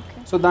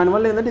 సో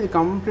దానివల్ల ఏంటంటే ఇది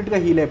కంప్లీట్గా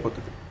హీల్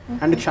అయిపోతుంది.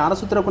 అండ్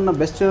క్షారసూత్రకు ఉన్న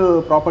బెస్ట్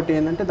ప్రాపర్టీ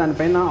ఏంటంటే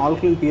దానిపైన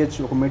ఆల్కలిన్ pH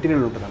ఒక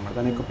మెటీరియల్ ఉంటుంది అనమాట,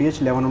 దాని యొక్క pH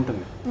 11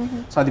 ఉంటుంది.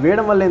 సో అది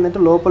వేయడం వల్ల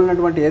ఏంటంటే లోపల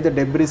ఉన్నటువంటి ఏదైతే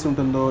డెబ్రిస్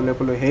ఉంటుందో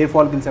లేకపోతే హెయిర్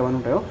ఫాలికల్స్ ఏమైనా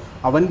ఉంటాయో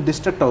అవన్నీ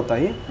డిస్ట్రక్ట్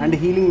అవుతాయి అండ్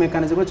హీలింగ్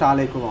మెకానిజం కూడా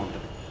చాలా ఎక్కువగా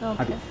ఉంటుంది.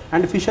 అది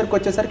అండ్ ఫిషర్కి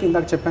వచ్చేసరికి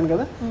ఇందాక చెప్పాను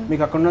కదా,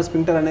 మీకు అక్కడ ఉన్న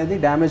స్పింక్టర్ అనేది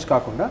డ్యామేజ్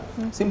కాకుండా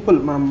సింపుల్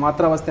మనం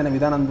మాత్రావస్థ అనే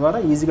విధానం ద్వారా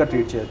ఈజీగా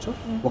ట్రీట్ చేయొచ్చు.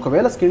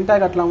 ఒకవేళ స్కిన్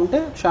ట్యాగ్ అట్లా ఉంటే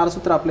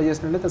క్షారసూత్ర అప్లై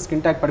చేసినట్లయితే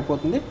స్కిన్ ట్యాగ్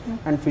పడిపోతుంది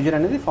అండ్ ఫిషర్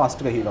అనేది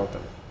ఫాస్ట్గా హీల్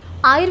అవుతుంది.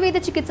 ఆయుర్వేద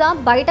చికిత్స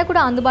బయట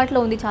కూడా అందుబాటులో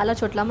ఉంది చాలా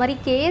చోట్ల, మరి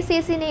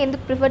కేఎస్ఏసీని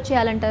ఎందుకు ప్రిఫర్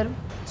చేయాలంటారు?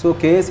 సో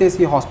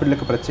కేఎస్ఏసీ హాస్పిటల్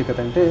యొక్క ప్రత్యేకత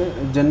అంటే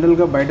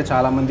జనరల్గా బయట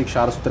చాలామంది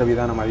క్షారసూత్ర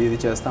విధానం అది ఇది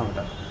చేస్తూ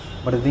ఉంటారు.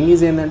 బట్ థింగ్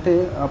ఈజ్ ఏంటంటే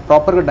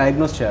ప్రాపర్గా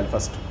డయాగ్నోస్ చేయాలి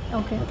first.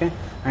 Okay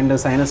and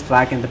sinus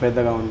track ఎంత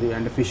పెద్దగా ఉంది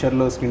అండ్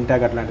ఫిషర్లో స్కిన్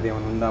ట్యాగ్ అట్లాంటిది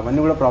ఏమైనా ఉందా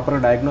అవన్నీ కూడా ప్రాపర్గా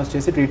డయాగ్నోస్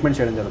చేసి ట్రీట్మెంట్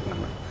చేయడం జరుగుతుంది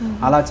అన్నమాట.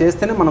 అలా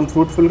చేస్తేనే మనం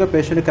ఫ్రూట్ఫుల్గా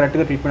పేషెంట్కి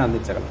కరెక్ట్గా ట్రీట్మెంట్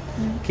అందించగలం.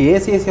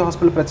 కేఎస్ఏసీ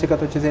హాస్పిటల్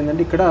ప్రత్యేకత వచ్చేసి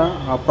ఏంటంటే ఇక్కడ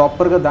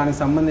ప్రాపర్గా దానికి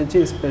సంబంధించి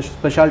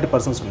స్పెషాలిటీ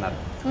పర్సన్స్ ఉన్నారు,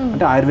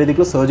 అంటే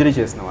ఆయుర్వేదిక్లో సర్జరీ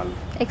చేసిన వాళ్ళు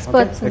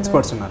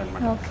ఎక్స్పర్ట్స్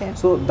ఉన్నారనమాట.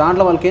 సో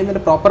దాంట్లో వాళ్ళకి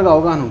ఏంటంటే ప్రాపర్గా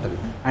అవగాహన ఉంటుంది.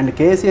 అండ్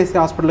కేఎస్ఏసీ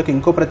హాస్పిటల్కి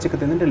ఇంకో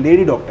ప్రత్యేకత ఏంటంటే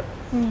లేడీ డాక్టర్.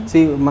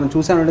 మనం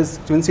చూసామంటే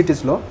ట్విన్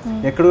సిటీస్లో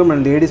ఎక్కడో మన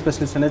లేడీ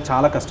స్పెషలిస్ట్ అనేది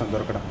చాలా కష్టం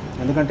దొరకడం,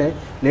 ఎందుకంటే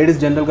లేడీస్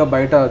జనరల్గా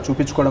బయట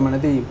చూపించుకోవడం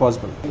అనేది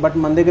ఇంపాసిబుల్. బట్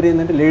మన దగ్గర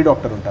ఏంటంటే లేడీ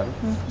డాక్టర్ ఉంటారు.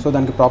 సో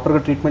దానికి ప్రాపర్గా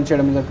ట్రీట్మెంట్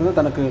చేయడం జరుగుతుందో,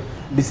 తనకు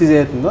డిసీజ్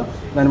అవుతుందో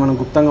దాన్ని మనం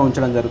గుప్తంగా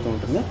ఉంచడం జరుగుతూ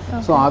ఉంటుంది.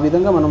 సో ఆ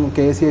విధంగా మనం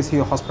కేఎస్ఏసీ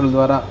హాస్పిటల్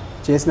ద్వారా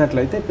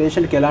చేసినట్లయితే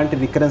పేషెంట్కి ఎలాంటి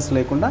రికరెన్స్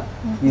లేకుండా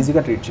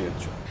ఈజీగా ట్రీట్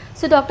చేయొచ్చు.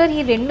 సో డాక్టర్,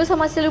 ఈ రెండు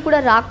సమస్యలు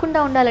కూడా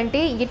రాకుండా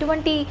ఉండాలంటే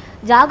ఎటువంటి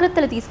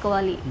జాగ్రత్తలు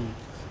తీసుకోవాలి?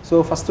 సో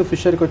ఫస్ట్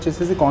ఫిషర్కి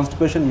వచ్చేసి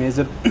కాన్స్టిపేషన్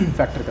మేజర్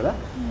ఫ్యాక్టర్ కదా,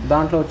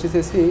 దాంట్లో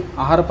వచ్చేసి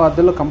ఆహార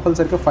పదార్థాల్లో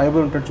కంపల్సరీగా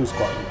ఫైబర్ ఉంటుంది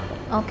చూసుకోవాలి.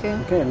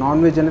 ఓకే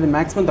నాన్ వెజ్ అనేది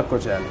మ్యాక్సిమం తక్కువ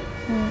చేయాలి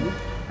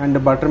అండ్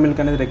బటర్ మిల్క్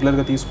అనేది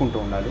రెగ్యులర్గా తీసుకుంటూ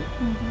ఉండాలి.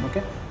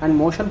 ఓకే అండ్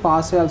మోషన్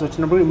పాస్ చేయాల్సి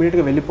వచ్చినప్పుడు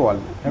ఇమీడియట్గా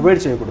వెళ్ళిపోవాలి,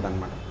 అవాయిడ్ చేయకూడదు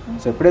అనమాట.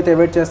 సో ఎప్పుడైతే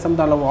అవాయిడ్ చేస్తామో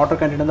దానిలో వాటర్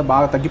కంటెంట్ అంతా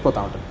బాగా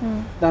తగ్గిపోతూ ఉంటుంది.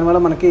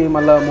 దానివల్ల మనకి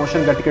మళ్ళీ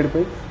మోషన్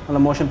గట్టికెడిపోయి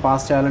మళ్ళీ మోషన్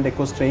పాస్ చేయాలంటే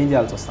ఎక్కువ స్ట్రెయిన్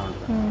చేయాల్సి వస్తూ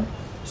ఉంటుంది.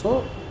 సో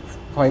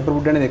ఫైబర్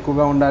ఫుడ్ అనేది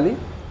ఎక్కువగా ఉండాలి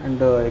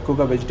అండ్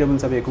ఎక్కువగా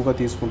వెజిటేబుల్స్ అవి ఎక్కువగా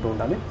తీసుకుంటూ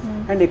ఉండాలి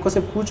అండ్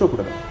ఎక్కువసేపు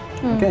కూర్చోకూడదు.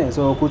 ఓకే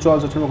సో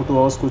కూర్చోవాల్సి వచ్చిన ఒక 2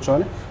 hours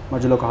కూర్చోవాలి,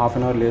 మధ్యలో ఒక ½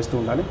 an hour లేస్తూ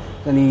ఉండాలి.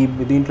 దాని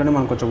దీంట్లోనే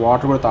మనం కొంచెం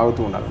వాటర్ కూడా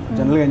తాగుతూ ఉండాలి.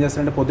 జనరల్గా ఏం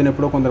చేస్తారంటే పొద్దున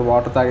ఎప్పుడో కొందరు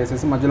వాటర్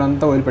తాగేసేసి మధ్యలో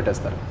అంతా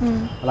వదిలిపెట్టేస్తారు.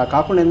 అలా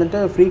కాకుండా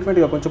ఏంటంటే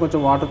ఫ్రీక్వెంట్గా కొంచెం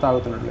వాటర్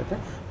తాగుతున్నట్లయితే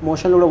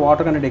మోషన్లో కూడా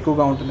వాటర్ కంటెంట్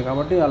ఎక్కువగా ఉంటుంది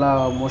కాబట్టి అలా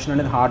మోషన్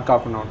అనేది హార్డ్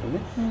కాకుండా ఉంటుంది.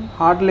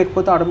 హార్డ్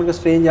లేకపోతే ఆటోమేటిక్గా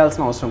స్ట్రెయిన్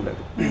చేయాల్సిన అవసరం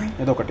లేదు.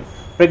 ఇదొకటి.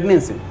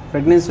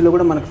 ప్రెగ్నెన్సీలో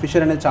కూడా మనకు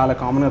ఫిషర్ అనేది చాలా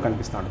కామన్గా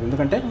కనిపిస్తూ ఉంటుంది,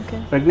 ఎందుకంటే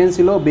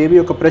ప్రెగ్నెన్సీలో బేబీ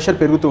యొక్క ప్రెషర్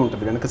పెరుగుతూ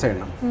ఉంటుంది వెనక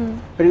సైడ్న.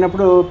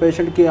 పెరిగినప్పుడు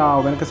పేషెంట్కి ఆ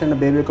వెనక సైడ్న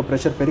బేబీ యొక్క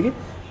ప్రెషర్ పెరిగి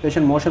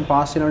పేషెంట్ మోషన్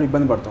పాస్ చేయడానికి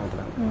ఇబ్బంది పడుతూ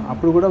ఉంటుంది.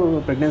 అప్పుడు కూడా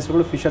ప్రెగ్నెన్సీలో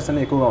కూడా ఫిషర్స్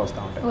అనేవి ఎక్కువగా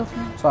వస్తూ ఉంటాయి.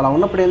 సో అలా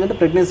ఉన్నప్పుడు ఏంటంటే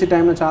ప్రెగ్నెన్సీ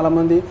టైంలో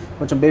చాలామంది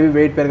కొంచెం బేబీ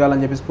వెయిట్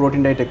పెరగాలని చెప్పేసి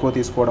ప్రోటీన్ డైట్ ఎక్కువ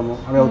తీసుకోవడము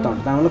అవి అవుతూ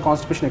ఉంటాయి. దానివల్ల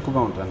కాన్స్టిపేషన్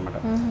ఎక్కువగా ఉంటుంది అనమాట.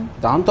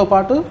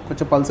 దాంతోపాటు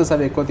కొంచెం పల్సెస్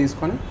అవి ఎక్కువ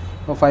తీసుకొని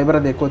ఫైబర్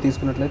అది ఎక్కువ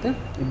తీసుకున్నట్లయితే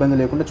ఇబ్బంది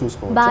లేకుండా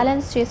చూసుకోవాలి,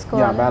 బ్యాలెన్స్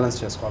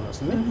చేసుకోవాల్సి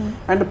వస్తుంది.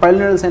 అండ్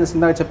పైల్నల్ సైనస్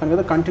ఇందాక చెప్పాను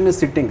కదా, కంటిన్యూస్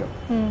సిట్టింగ్.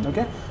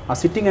 ఓకే ఆ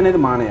సిట్టింగ్ అనేది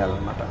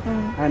మానేయాలన్నమాట.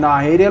 అండ్ ఆ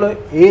ఏరియాలో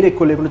ఎయిర్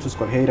ఎక్కువ లేకుండా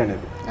చూసుకోవాలి, హెయిర్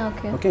అనేది.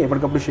 ఓకే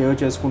ఎప్పటికప్పుడు షేవ్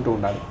చేసుకుంటూ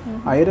ఉండాలి.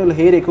 ఆ ఏరియాలో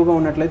హెయిర్ ఎక్కువగా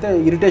ఉన్నట్లయితే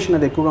ఇరిటేషన్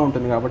అది ఎక్కువగా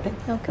ఉంటుంది కాబట్టి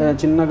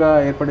చిన్నగా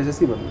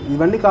ఏర్పడేసేసి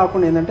ఇవన్నీ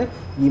కాకుండా ఏంటంటే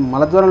ఈ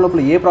మలద్వారం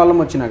లోపల ఏ ప్రాబ్లం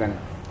వచ్చినా కానీ,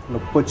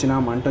 నొప్పి వచ్చినా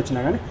మంట వచ్చినా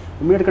కానీ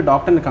ఇమీడియట్గా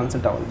డాక్టర్ని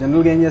కన్సల్ట్ అవ్వాలి.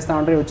 జనరల్గా ఏం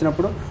చేస్తామంటే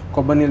వచ్చినప్పుడు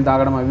కొబ్బరి నీళ్ళు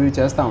తాగడం అవి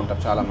చేస్తూ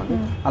ఉంటారు చాలామంది.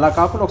 అలా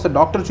కాకుండా ఒకసారి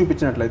డాక్టర్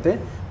చూపించినట్లయితే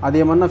అది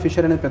ఏమన్నా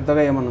ఫిషర్ అనేది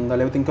పెద్దగా ఏమైనా ఉందా,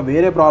 లేకపోతే ఇంకా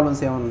వేరే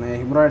ప్రాబ్లమ్స్ ఏమైనా ఉన్నాయా,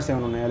 హిమరాయిడ్స్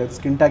ఏమైనా ఉన్నాయా, లేకపోతే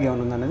స్కిన్ ట్యాగ్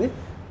ఏమైనా ఉందా అనేది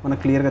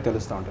మనకు క్లియర్గా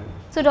తెలుస్తూ ఉంటుంది.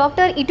 సో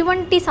డాక్టర్,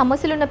 ఇటువంటి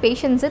సమస్యలు ఉన్న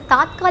పేషెంట్స్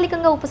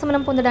తాత్కాలికంగా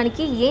ఉపశమనం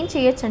పొందడానికి ఏం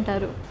చేయొచ్చు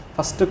అంటారు?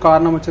 ఫస్ట్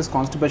కారణం వచ్చేసి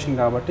కాన్స్టిపేషన్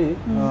కాబట్టి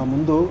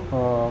ముందు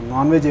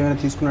నాన్ వెజ్ ఏమైనా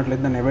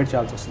తీసుకున్నట్లయితే దాన్ని అవాయిడ్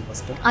చేయాల్సి వస్తుంది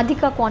ఫస్ట్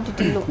అధిక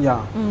క్వాంటిటీలో.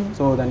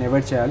 సో దాన్ని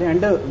అవాయిడ్ చేయాలి.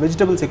 అండ్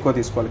వెజిటబుల్స్ ఎక్కువ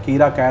తీసుకోవాలి,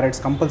 కీరా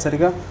క్యారెట్స్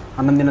కంపల్సరీగా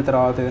అన్నం తిన్న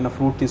తర్వాత ఏదైనా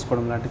ఫ్రూట్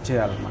తీసుకోవడం లాంటివి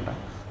చేయాలన్నమాట.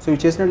 సో ఇవి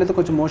చేసినట్లయితే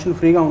కొంచెం మోషన్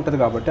ఫ్రీగా ఉంటుంది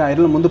కాబట్టి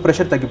ఐరన్లో ముందు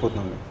ప్రెషర్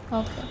తగ్గిపోతుంది.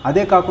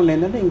 అదే కాకుండా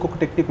ఏంటంటే ఇంకొక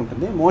టెక్నిక్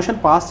ఉంటుంది, మోషన్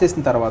పాస్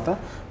చేసిన తర్వాత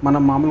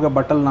మనం మామూలుగా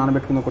బట్టలు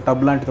నానబెట్టుకుని ఒక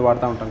టబ్ లాంటిది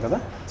వాడుతూ ఉంటాం కదా.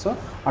 సో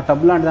ఆ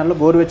టబ్ లాంటి దాంట్లో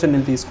గోరువెచ్చని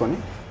నీళ్ళు తీసుకొని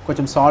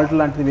కొంచెం సాల్ట్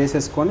లాంటిది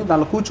వేసేసుకొని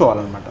దాంట్లో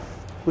కూర్చోవాలన్నమాట.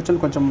 కూర్చొని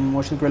కొంచెం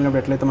మోషన్కి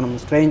వెళ్ళినప్పుడు ఎట్లయితే మనం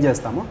స్ట్రెయిన్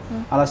చేస్తామో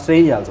అలా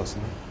స్ట్రెయిన్ చేయాల్సి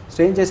వస్తుంది.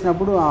 స్ట్రెయిన్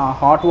చేసినప్పుడు ఆ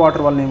హాట్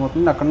వాటర్ వల్ల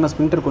ఏమవుతుంది, అక్కడున్న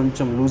స్పింక్టర్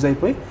కొంచెం లూజ్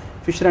అయిపోయి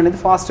ఫిషర్ అనేది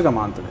ఫాస్ట్గా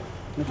మారుతుంది.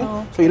 ఓకే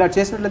సో ఇలా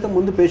చేసినట్లయితే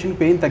ముందు పేషెంట్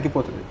పెయిన్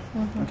తగ్గిపోతుంది.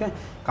 ఓకే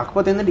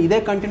కాకపోతే ఏంటంటే ఇదే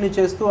కంటిన్యూ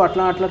చేస్తూ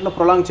అట్లా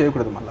ప్రొలాంగ్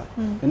చేయకూడదు మళ్ళీ,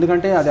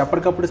 ఎందుకంటే అది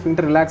అప్పటికప్పుడు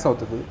స్పింక్టర్ రిలాక్స్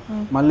అవుతుంది.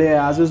 మళ్ళీ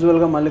యాజ్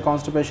యూజువల్గా మళ్ళీ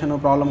కాన్స్టిపేషన్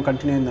ప్రాబ్లం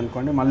కంటిన్యూ అయింది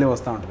అనుకోండి మళ్ళీ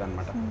వస్తూ ఉంటుంది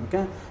అనమాట.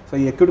 ఓకే సో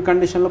ఈ అక్యూట్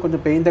కండిషన్లో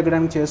కొంచెం పెయిన్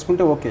తగ్గడానికి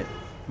చేసుకుంటే ఓకే.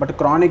 బట్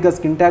క్రానిక్గా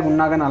స్కిన్ ట్యాగ్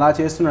ఉన్నా కానీ అలా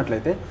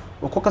చేస్తున్నట్లయితే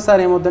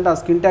ఒక్కొక్కసారి ఏమవుతుందంటే ఆ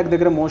స్కిన్ ట్యాగ్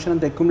దగ్గర మోషన్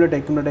అంతా అక్యుములేట్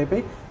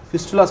అయిపోయి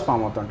ఫిస్టులాస్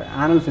ఫామ్ అవుతుంటాయి.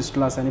 యానల్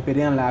ఫిస్టులాస్ అని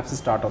పెరియానల్ ల్యాప్స్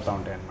స్టార్ట్ అవుతూ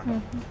ఉంటాయి అనమాట.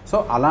 సో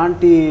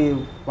అలాంటి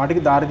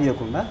వాటికి దారి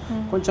తీయకుండా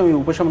కొంచెం ఈ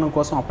ఉపశమనం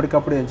కోసం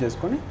అప్పటికప్పుడు ఏం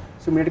చేసుకొని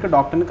సో ఇమీడియట్గా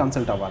డాక్టర్ని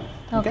కన్సల్ట్ అవ్వాలి.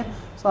 ఓకే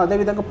సో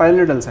అదేవిధంగా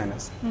పైల్నల్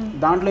సైనస్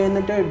దాంట్లో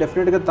ఏంటంటే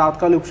డెఫినెట్గా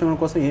తాత్కాలిక ఉపశమనం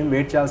కోసం ఏం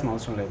వెయిట్ చేయాల్సిన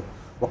అవసరం లేదు.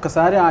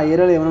 ఒకసారి ఆ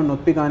ఏరియాలో ఏమైనా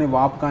నొప్పి కానీ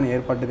వాపు కానీ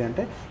ఏర్పడ్డది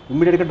అంటే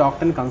ఇమ్మీడియట్గా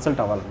డాక్టర్ని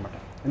కన్సల్ట్ అవ్వాలన్నమాట.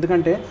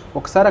 ఎందుకంటే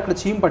ఒకసారి అక్కడ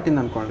చీమ్ పట్టింది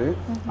అనుకోండి,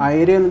 ఆ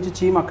ఏరియా నుంచి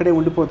చీమ్ అక్కడే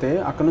ఉండిపోతే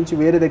అక్కడ నుంచి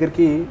వేరే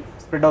దగ్గరికి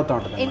స్ప్రెడ్ అవుతూ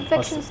ఉంటుంది,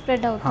 ఇన్ఫెక్షన్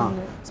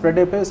స్ప్రెడ్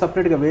అయిపోయి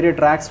సపరేట్గా వేరే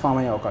ట్రాక్స్ ఫామ్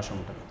అయ్యే అవకాశం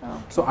ఉంటుంది.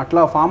 సో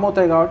అట్లా ఫామ్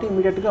అవుతాయి కాబట్టి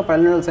ఇమీడియట్గా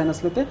పైల్వినల్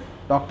సైనస్లో అయితే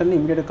డాక్టర్ని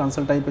ఇమీడియట్గా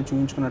కన్సల్ట్ అయిపోయి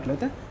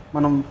చూపించుకున్నట్లయితే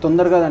మనం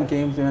తొందరగా దానికి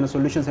ఏమైనా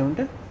సొల్యూషన్స్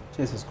ఏమంటే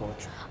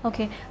చేసేసుకోవచ్చు.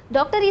 ఓకే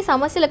డాక్టర్, ఈ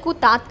సమస్యలకు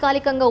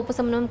తాత్కాలికంగా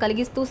ఉపశమనం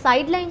కలిగిస్తూ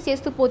సైడ్ లైన్స్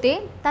చేస్తూ పోతే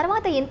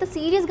తర్వాత ఎంత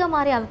సీరియస్గా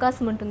మారే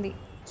అవకాశం ఉంటుంది?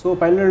 సో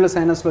పైల్వినల్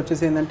సైనస్లో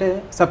వచ్చేసి ఏంటంటే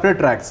సపరేట్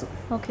ట్రాక్స్,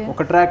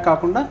 ఒక ట్రాక్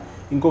కాకుండా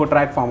ఇంకొక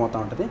ట్రాక్ ఫామ్ అవుతూ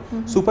ఉంటుంది.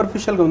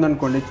 సూపర్ఫిషియల్గా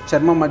ఉందనుకోండి,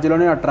 చర్మం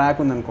మధ్యలోనే ఆ ట్రాక్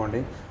ఉందనుకోండి,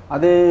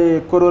 అదే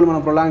ఎక్కువ రోజులు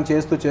మనం ప్రొలాంగ్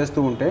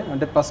చేస్తూ ఉంటే,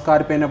 అంటే పస్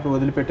కారిపోయినప్పుడు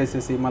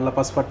వదిలిపెట్టేసేసి మళ్ళీ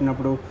పస్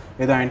పట్టినప్పుడు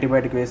ఏదో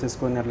యాంటీబయాటిక్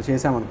వేసేసుకొని అట్లా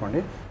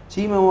చేసామనుకోండి,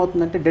 చీమ్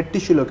ఏమవుతుందంటే డెడ్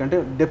టిష్యూలోకి అంటే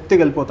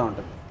డెప్త్కి వెళ్ళిపోతూ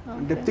ఉంటుంది.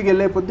 డెప్త్కి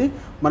వెళ్ళే కొద్దీ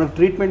మనకు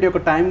ట్రీట్మెంట్ యొక్క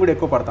టైం కూడా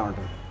ఎక్కువ పడుతూ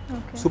ఉంటుంది.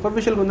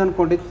 సూపర్ఫిషియల్గా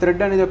ఉందనుకోండి,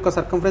 థ్రెడ్ అనేది యొక్క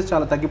సర్కంఫరెన్స్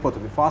చాలా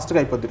తగ్గిపోతుంది, ఫాస్ట్గా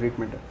అయిపోద్ది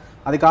ట్రీట్మెంట్.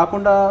 అది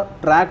కాకుండా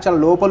ట్రాక్ చాలా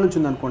లోపల నుంచి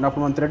ఉందనుకోండి,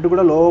 అప్పుడు మన థ్రెడ్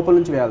కూడా లోపల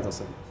నుంచి వేయాల్సి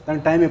వస్తుంది,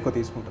 దానికి టైం ఎక్కువ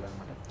తీసుకుంటుంది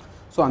అనమాట.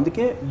 సో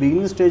అందుకే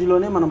బిగినింగ్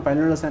స్టేజ్లోనే మనం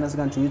పైల్వినల్ సైనస్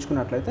కానీ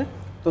చూపించుకున్నట్లయితే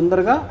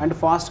తొందరగా అండ్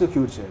ఫాస్ట్గా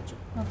క్యూర్ చేయొచ్చు.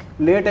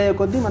 లేట్ అయ్యే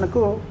కొద్దీ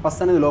మనకు పస్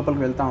అనేది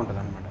లోపలికి వెళ్తూ ఉంటుంది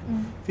అనమాట.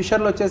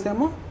 ఫిషర్లో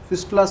వచ్చేసేమో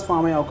ఫిస్టులాస్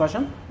ఫామ్ అయ్యే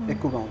అవకాశం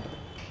ఎక్కువగా ఉంటుంది.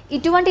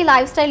 ఇటువంటి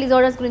లైఫ్ స్టైల్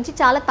డిజార్డర్స్ గురించి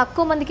చాలా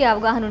తక్కువ మందికి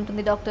అవగాహన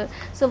ఉంటుంది డాక్టర్.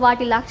 సో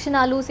వాటి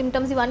లక్షణాలు,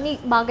 సిమ్టమ్స్ ఇవన్నీ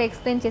బాగా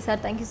ఎక్స్ప్లెయిన్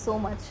చేశారు. Thank you so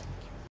much.